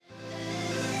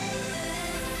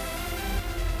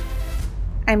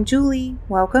I'm Julie.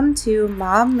 Welcome to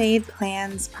Mom Made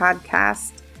Plans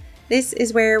podcast. This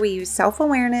is where we use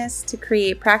self-awareness to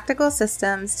create practical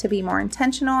systems to be more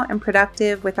intentional and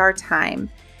productive with our time.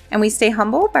 And we stay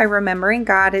humble by remembering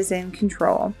God is in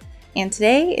control. And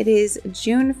today it is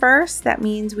June 1st. That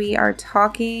means we are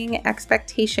talking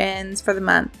expectations for the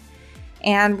month.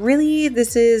 And really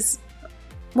this is,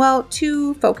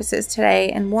 two focuses today.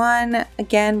 And one,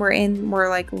 again, we're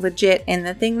like legit in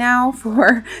the thing now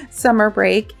for summer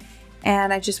break.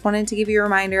 And I just wanted to give you a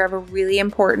reminder of a really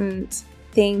important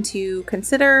thing to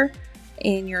consider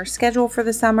in your schedule for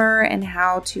the summer and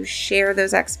how to share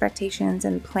those expectations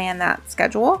and plan that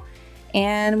schedule.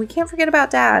 And we can't forget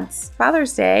about Dad's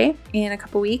Father's Day in a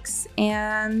couple weeks.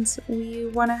 And we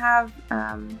want to have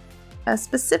a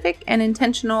specific and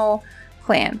intentional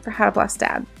plan for how to bless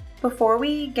Dad. Before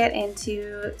we get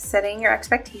into setting your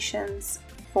expectations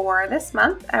for this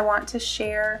month, I want to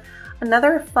share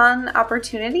another fun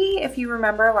opportunity. If you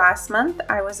remember last month,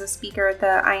 I was a speaker at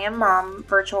the I Am Mom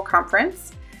virtual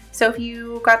conference. So if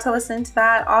you got to listen to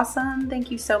that, awesome.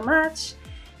 Thank you so much.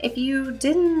 If you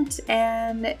didn't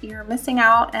and you're missing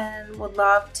out and would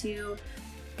love to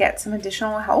get some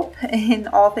additional help in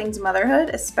all things motherhood,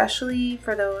 especially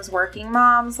for those working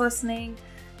moms listening,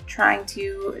 trying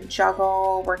to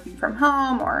juggle working from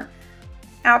home or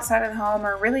outside of home,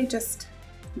 or really just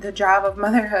the job of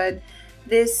motherhood,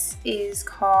 this is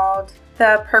called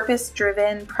the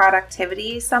Purpose-Driven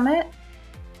Productivity Summit.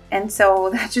 And so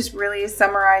that just really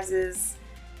summarizes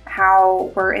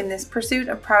how we're in this pursuit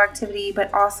of productivity,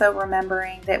 but also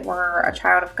remembering that we're a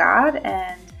child of God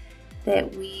and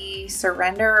that we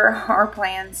surrender our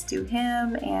plans to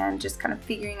Him, and just kind of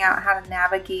figuring out how to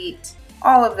navigate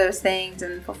all of those things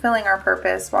and fulfilling our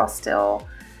purpose while still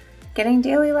getting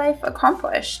daily life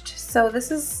accomplished. So this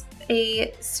is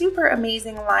a super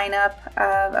amazing lineup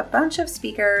of a bunch of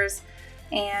speakers,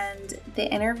 and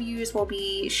the interviews will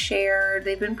be shared.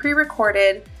 They've been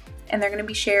pre-recorded and they're going to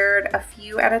be shared a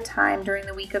few at a time during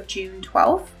the week of June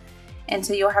 12th. And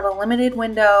so you'll have a limited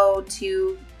window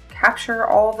to capture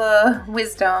all the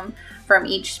wisdom from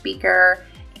each speaker.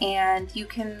 And you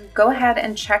can go ahead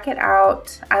and check it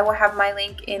out. I will have my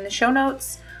link in the show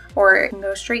notes, or you can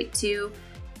go straight to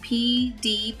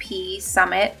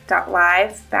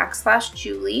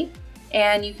pdpsummit.live/Julie.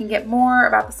 And you can get more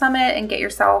about the summit and get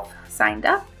yourself signed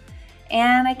up.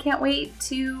 And I can't wait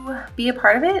to be a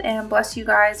part of it and bless you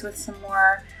guys with some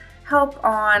more help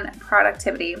on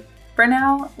productivity. For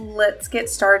now, let's get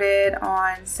started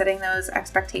on setting those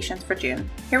expectations for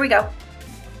June. Here we go.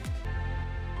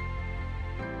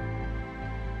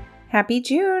 Happy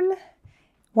June!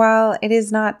 While it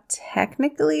is not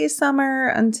technically summer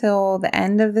until the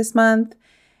end of this month,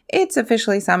 it's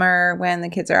officially summer when the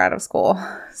kids are out of school.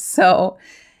 So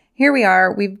here we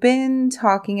are. We've been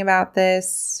talking about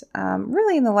this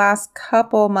really in the last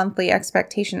couple monthly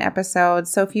expectation episodes.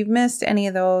 So if you've missed any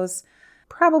of those,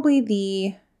 probably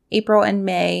the April and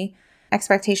May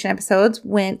expectation episodes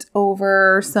went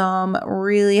over some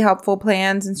really helpful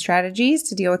plans and strategies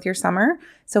to deal with your summer.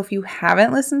 So if you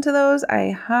haven't listened to those,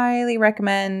 I highly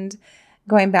recommend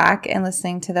going back and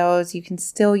listening to those. You can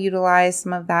still utilize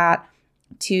some of that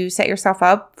to set yourself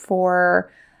up for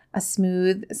a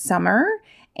smooth summer.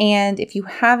 And if you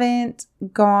haven't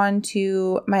gone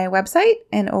to my website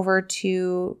and over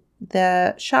to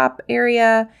the shop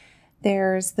area,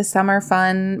 there's the Summer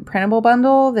Fun printable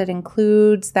bundle that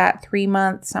includes that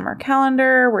 3-month summer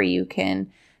calendar where you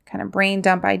can kind of brain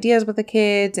dump ideas with the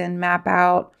kids and map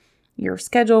out your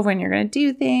schedule when you're going to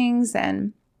do things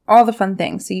and all the fun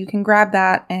things. So you can grab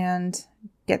that and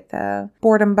get the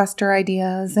boredom buster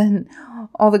ideas and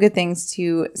all the good things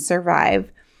to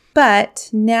survive. But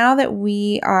now that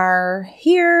we are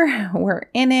here, we're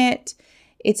in it,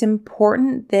 it's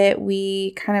important that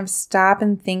we kind of stop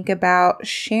and think about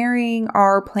sharing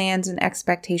our plans and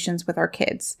expectations with our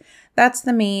kids. That's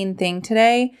the main thing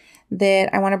today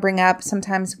that I want to bring up.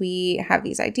 Sometimes we have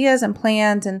these ideas and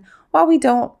plans, and while we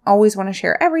don't always want to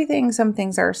share everything, some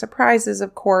things are surprises,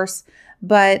 of course,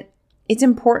 but it's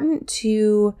important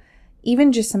to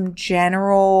even just some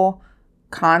general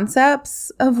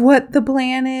concepts of what the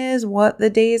plan is, what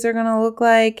the days are going to look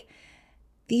like.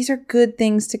 These are good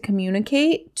things to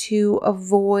communicate to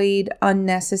avoid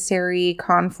unnecessary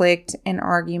conflict and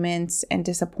arguments and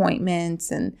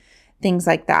disappointments and things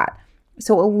like that.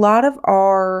 So a lot of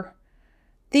our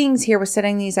things here with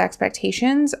setting these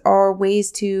expectations are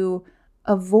ways to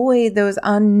avoid those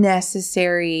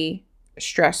unnecessary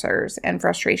stressors and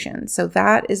frustrations. So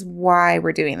that is why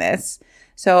we're doing this.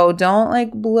 So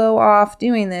don't blow off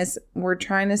doing this. We're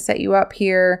trying to set you up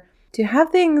here to have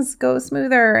things go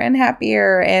smoother and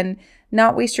happier and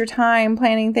not waste your time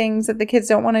planning things that the kids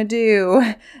don't want to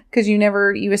do because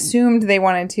you assumed they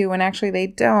wanted to when actually they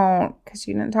don't because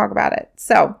you didn't talk about it.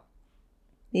 So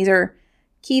these are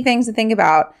key things to think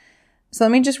about. So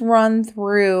let me just run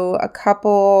through a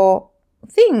couple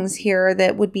things here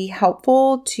that would be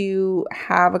helpful to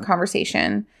have a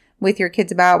conversation with your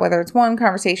kids about, whether it's one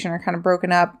conversation or kind of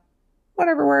broken up,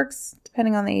 whatever works,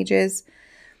 depending on the ages.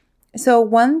 So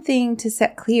one thing to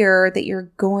set clear that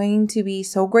you're going to be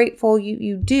so grateful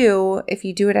you do if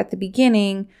you do it at the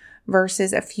beginning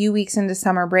versus a few weeks into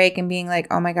summer break and being like,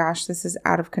 oh my gosh, this is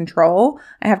out of control.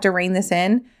 I have to rein this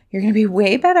in. You're going to be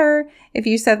way better if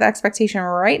you set the expectation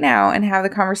right now and have the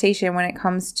conversation when it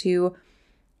comes to,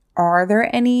 are there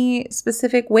any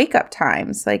specific wake up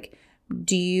times? Like,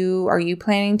 are you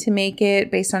planning to make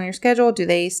it based on your schedule? Do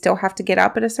they still have to get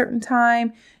up at a certain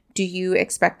time? Do you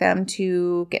expect them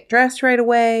to get dressed right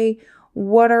away?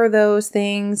 What are those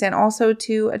things? And also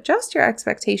to adjust your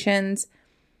expectations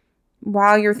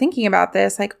while you're thinking about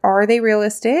this. Like, are they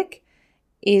realistic?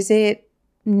 Is it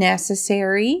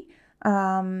necessary?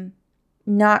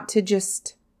 Not to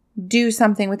just do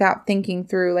something without thinking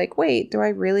through, like, wait,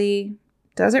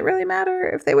 does it really matter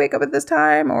if they wake up at this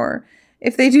time or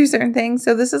if they do certain things?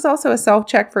 So this is also a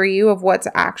self-check for you of what's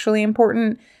actually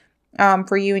important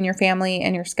for you and your family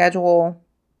and your schedule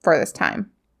for this time.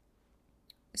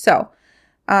 So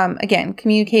again,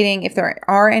 communicating if there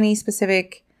are any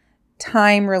specific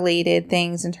time-related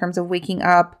things in terms of waking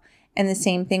up, and the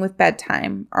same thing with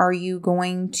bedtime. Are you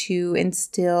going to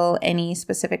instill any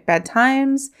specific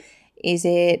bedtimes? Is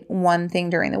it one thing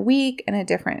during the week and a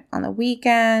different on the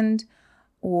weekend?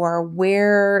 Or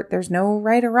where there's no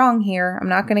right or wrong here. I'm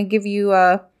not going to give you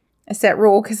a set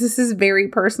rule because this is very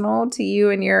personal to you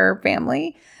and your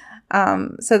family.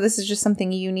 So this is just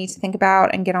something you need to think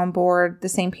about and get on board the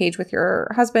same page with your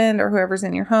husband or whoever's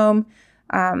in your home.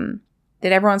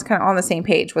 That everyone's kind of on the same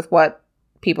page with what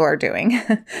people are doing,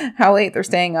 how late they're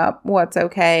staying up, what's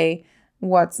okay,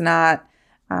 what's not.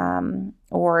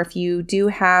 Or if you do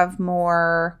have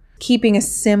more keeping a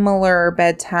similar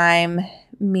bedtime,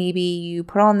 maybe you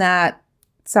put on that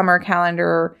summer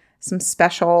calendar some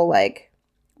special, like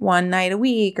one night a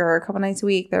week or a couple nights a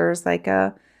week. There's like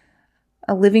a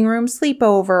living room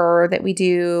sleepover that we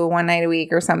do one night a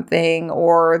week or something,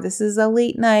 or this is a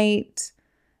late night.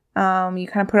 You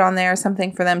kind of put on there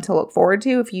something for them to look forward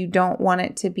to if you don't want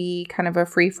it to be kind of a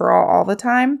free-for-all all the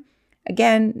time.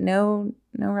 Again, no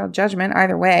real judgment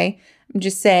either way. I'm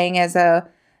just saying as a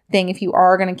thing, if you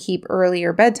are going to keep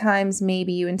earlier bedtimes,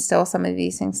 maybe you instill some of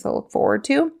these things to look forward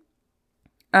to.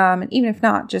 And even if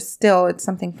not, just still, it's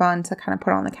something fun to kind of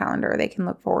put on the calendar they can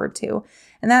look forward to.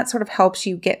 And that sort of helps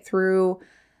you get through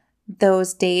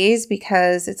those days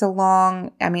because it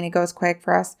goes quick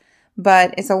for us,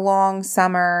 but it's a long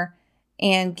summer,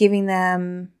 and giving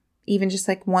them even just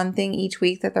like one thing each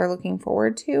week that they're looking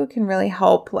forward to can really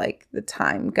help like the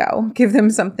time go. Give them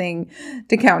something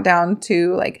to count down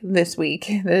to like this week.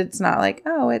 That it's not like,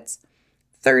 oh, it's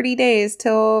 30 days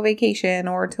till vacation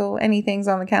or till anything's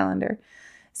on the calendar.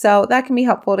 So that can be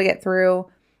helpful to get through.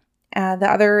 The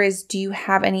other is, do you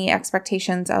have any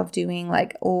expectations of doing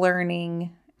like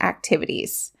learning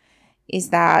activities?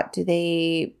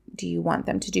 Do you want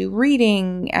them to do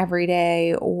reading every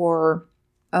day or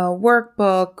a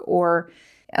workbook or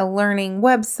a learning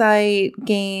website,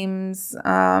 games,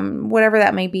 whatever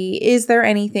that may be? Is there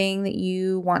anything that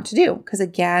you want to do? Because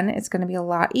again, it's going to be a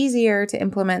lot easier to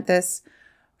implement this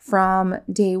from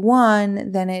day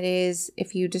one than it is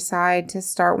if you decide to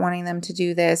start wanting them to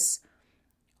do this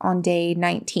on day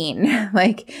 19.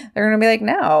 Like they're going to be like,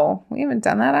 no, we haven't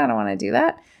done that. I don't want to do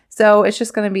that. So it's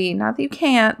just going to be, not that you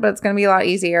can't, but it's going to be a lot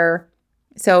easier.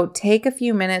 So take a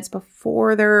few minutes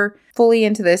before they're fully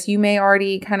into this. You may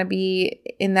already kind of be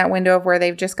in that window of where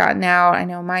they've just gotten out. I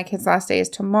know my kid's last day is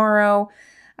tomorrow.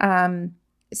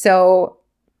 So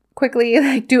quickly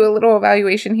like do a little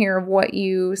evaluation here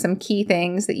of some key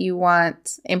things that you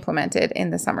want implemented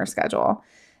in the summer schedule.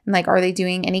 And like, are they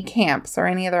doing any camps or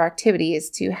any other activities?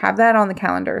 To have that on the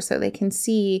calendar so they can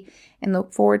see and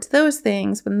look forward to those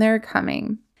things when they're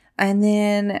coming. And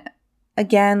then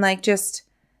again, like just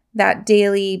that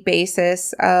daily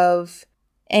basis of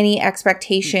any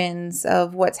expectations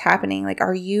of what's happening. Like,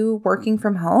 are you working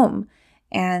from home?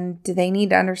 And do they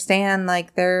need to understand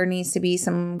like there needs to be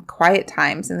some quiet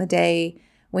times in the day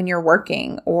when you're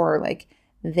working, or like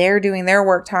they're doing their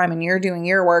work time and you're doing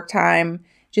your work time?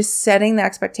 Just setting the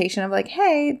expectation of like,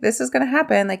 hey, this is going to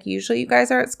happen. Like usually you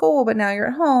guys are at school, but now you're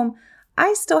at home.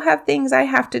 I still have things I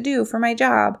have to do for my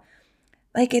job.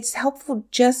 Like it's helpful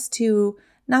just to,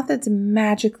 not that it's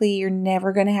magically you're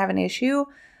never going to have an issue,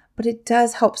 but but it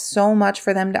does help so much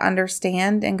for them to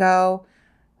understand and go,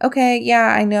 okay,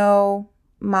 yeah, I know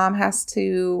mom has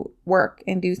to work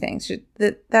and do things.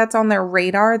 That's on their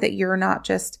radar, that you're not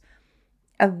just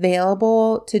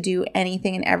available to do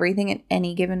anything and everything at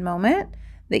any given moment,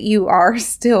 that you are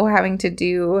still having to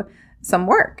do some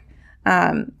work.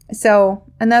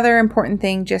 So another important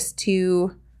thing just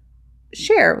to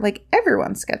share, like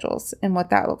everyone's schedules and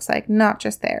what that looks like, not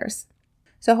just theirs.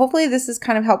 So hopefully this is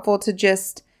kind of helpful to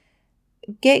just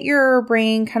get your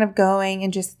brain kind of going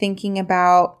and just thinking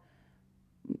about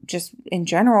just in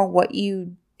general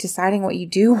deciding what you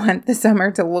do want the summer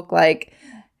to look like.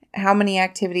 How many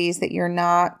activities that you're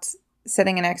not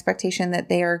setting an expectation that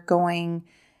they are going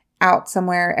out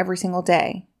somewhere every single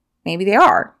day. Maybe they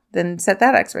are. Then set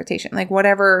that expectation. Like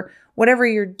whatever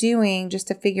you're doing, just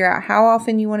to figure out how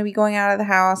often you want to be going out of the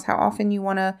house, how often you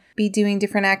want to be doing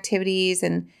different activities,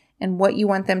 and what you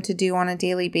want them to do on a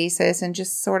daily basis, and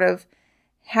just sort of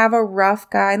have a rough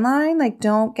guideline. Like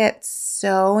don't get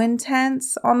so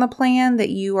intense on the plan that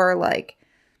you are like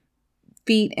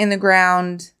feet in the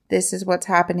ground. This is what's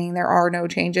happening. There are no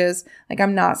changes. Like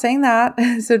I'm not saying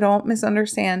that, so don't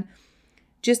misunderstand.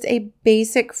 Just a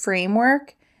basic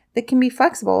framework that can be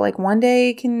flexible. Like one day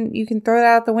you can throw that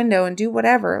out the window and do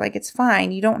whatever. Like it's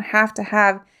fine. You don't have to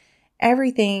have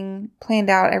everything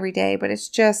planned out every day, but it's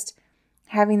just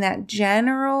having that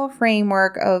general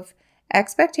framework of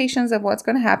expectations of what's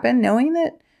going to happen, knowing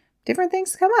that different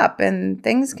things come up and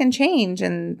things can change,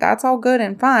 and that's all good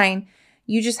and fine.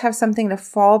 You just have something to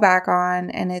fall back on,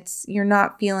 and you're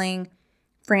not feeling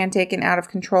frantic and out of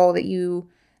control that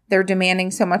they're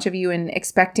demanding so much of you and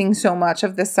expecting so much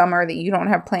of the summer that you don't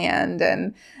have planned,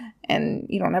 and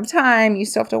you don't have time. You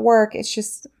still have to work. It's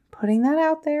just putting that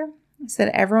out there so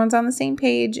that everyone's on the same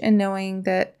page and knowing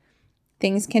that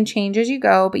things can change as you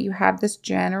go, but you have this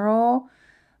general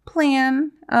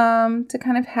plan to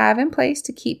kind of have in place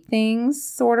to keep things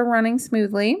sort of running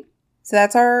smoothly. So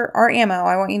that's our ammo.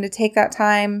 I want you to take that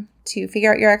time to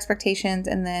figure out your expectations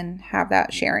and then have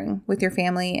that sharing with your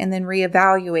family, and then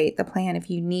reevaluate the plan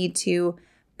if you need to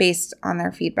based on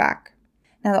their feedback.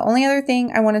 Now, the only other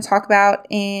thing I want to talk about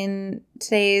in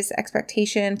today's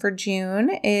expectation for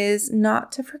June is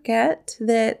not to forget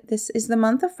that this is the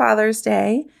month of Father's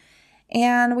Day,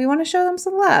 and we want to show them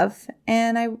some love.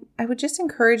 And I would just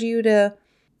encourage you to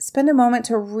spend a moment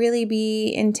to really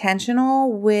be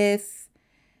intentional with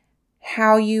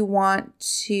how you want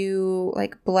to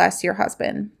like bless your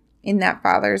husband in that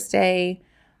Father's Day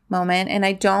moment. And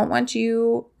I don't want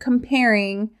you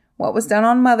comparing what was done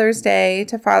on Mother's Day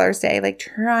to Father's Day. Like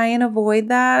try and avoid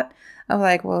that of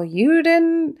like, well, you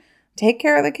didn't take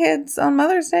care of the kids on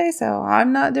Mother's Day, so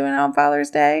I'm not doing it on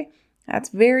Father's Day. That's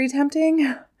very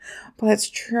tempting. But let's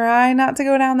try not to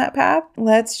go down that path.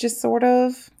 Let's just sort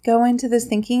of go into this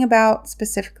thinking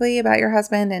specifically about your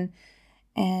husband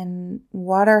and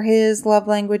what are his love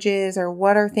languages, or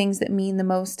what are things that mean the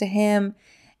most to him,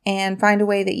 and find a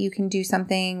way that you can do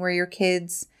something where your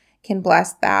kids can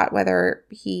bless that, whether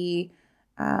he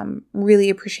really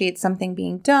appreciates something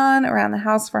being done around the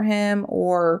house for him,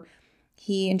 or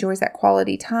he enjoys that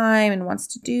quality time and wants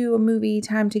to do a movie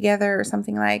time together or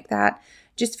something like that.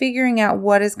 Just figuring out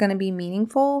what is going to be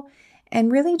meaningful,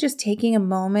 and really just taking a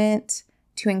moment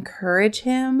to encourage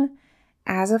him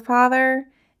as a father,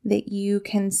 that you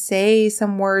can say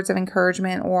some words of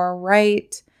encouragement or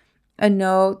write a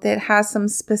note that has some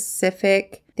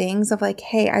specific things of like,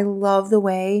 hey, I love the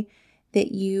way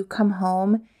that you come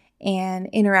home and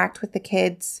interact with the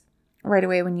kids right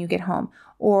away when you get home.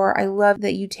 Or I love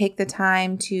that you take the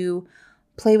time to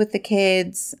play with the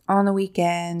kids on the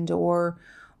weekend, or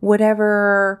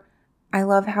whatever. I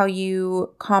love how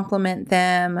you compliment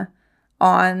them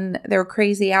on their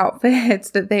crazy outfits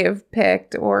that they have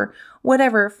picked, or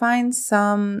whatever. Find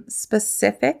some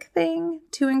specific thing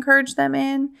to encourage them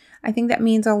in. I think that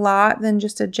means a lot than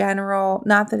just a general,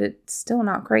 not that it's still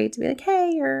not great to be like,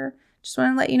 hey, just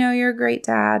want to let you know you're a great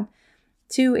dad.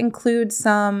 To include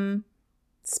some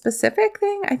specific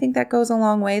thing, I think that goes a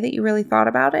long way, that you really thought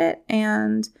about it,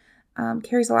 and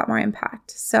carries a lot more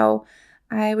impact. So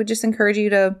I would just encourage you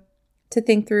to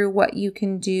think through what you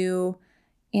can do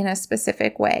in a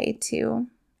specific way to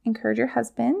encourage your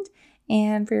husband,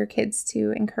 and for your kids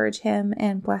to encourage him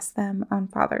and bless them on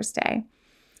Father's Day.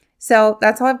 So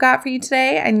that's all I've got for you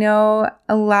today. I know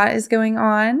a lot is going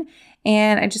on,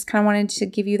 and I just kind of wanted to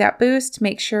give you that boost,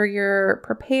 make sure you're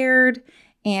prepared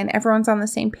and everyone's on the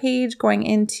same page going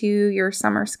into your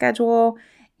summer schedule,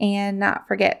 and not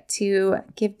forget to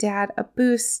give Dad a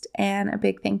boost and a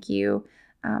big thank you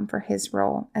for his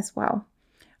role as well.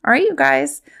 All right, you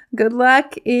guys, good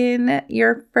luck in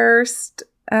your first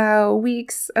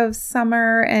weeks of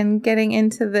summer and getting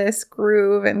into this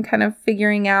groove and kind of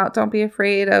figuring out. Don't be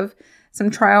afraid of some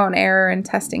trial and error and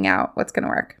testing out what's going to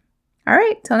work. All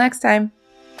right, till next time.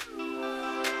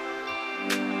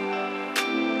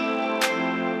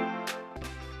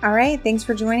 All right, thanks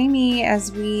for joining me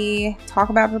as we talk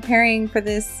about preparing for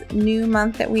this new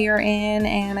month that we are in,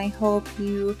 and I hope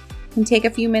you can take a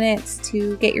few minutes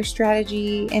to get your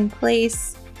strategy in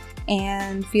place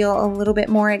and feel a little bit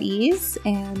more at ease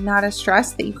and not as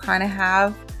stressed, that you kind of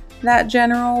have that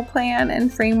general plan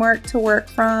and framework to work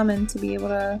from and to be able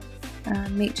to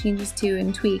make changes to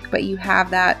and tweak, but you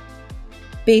have that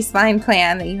baseline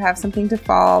plan, that you have something to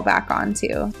fall back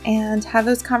onto, and have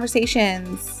those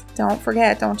conversations. Don't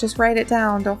forget, don't just write it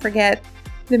down. Don't forget,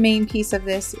 the main piece of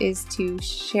this is to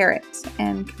share it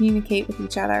and communicate with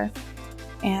each other.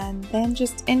 And then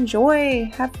just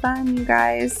enjoy, have fun, you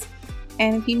guys.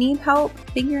 And if you need help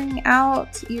figuring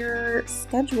out your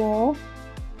schedule,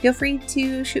 feel free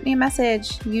to shoot me a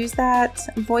message. Use that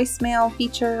voicemail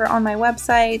feature on my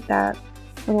website, that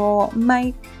little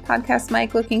podcast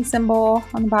mic looking symbol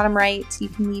on the bottom right. You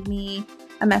can leave me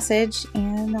a message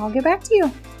and I'll get back to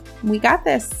you. We got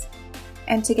this.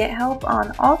 And to get help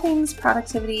on all things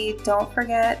productivity, don't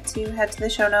forget to head to the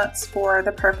show notes for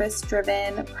the Purpose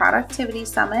Driven Productivity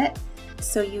Summit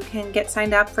so you can get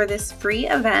signed up for this free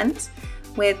event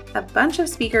with a bunch of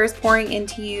speakers pouring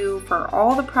into you for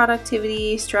all the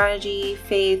productivity, strategy,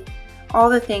 faith, all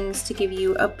the things to give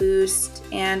you a boost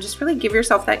and just really give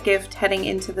yourself that gift heading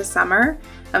into the summer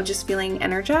of just feeling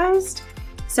energized.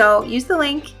 So use the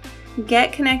link,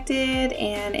 get connected,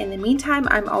 and in the meantime,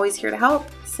 I'm always here to help.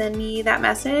 Send me that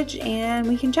message and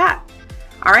we can chat.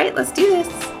 All right, let's do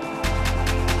this.